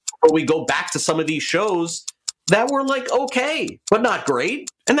 Or we go back to some of these shows that were like okay, but not great.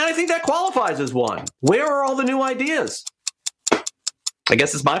 And then I think that qualifies as one. Where are all the new ideas? I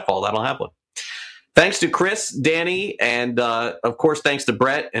guess it's my fault. I don't have one. Thanks to Chris, Danny, and of course, thanks to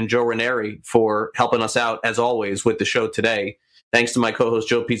Brett and Joe Ranieri for helping us out, as always, with the show today. Thanks to my co-host,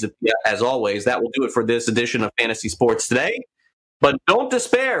 Joe Pizzapia, as always. That will do it for this edition of Fantasy Sports Today. But don't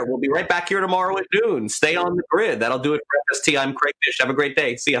despair. We'll be right back here tomorrow at noon. Stay on the grid. That'll do it for FST. I'm Craig Fish. Have a great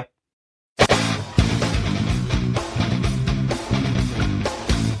day. See ya.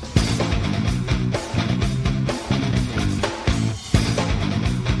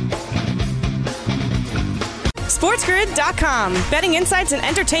 SportsGrid.com. Betting insights and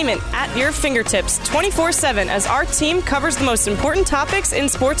entertainment at your fingertips 24/7 as our team covers the most important topics in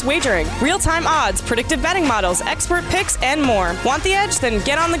sports wagering. Real-time odds, predictive betting models, expert picks, and more. Want the edge? Then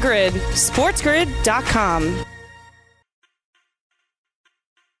get on the grid. SportsGrid.com.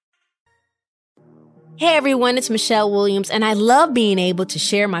 Hey everyone, it's Michelle Williams, and I love being able to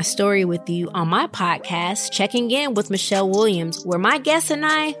share my story with you on my podcast, Checking In with Michelle Williams, where my guests and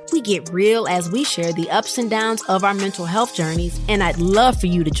I, we get real as we share the ups and downs of our mental health journeys, and I'd love for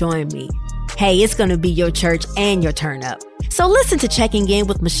you to join me. Hey, it's going to be your church and your turn up. So listen to Checking In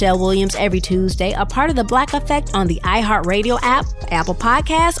with Michelle Williams every Tuesday, a part of the Black Effect on the iHeartRadio app, Apple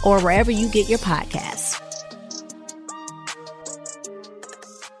Podcasts, or wherever you get your podcasts.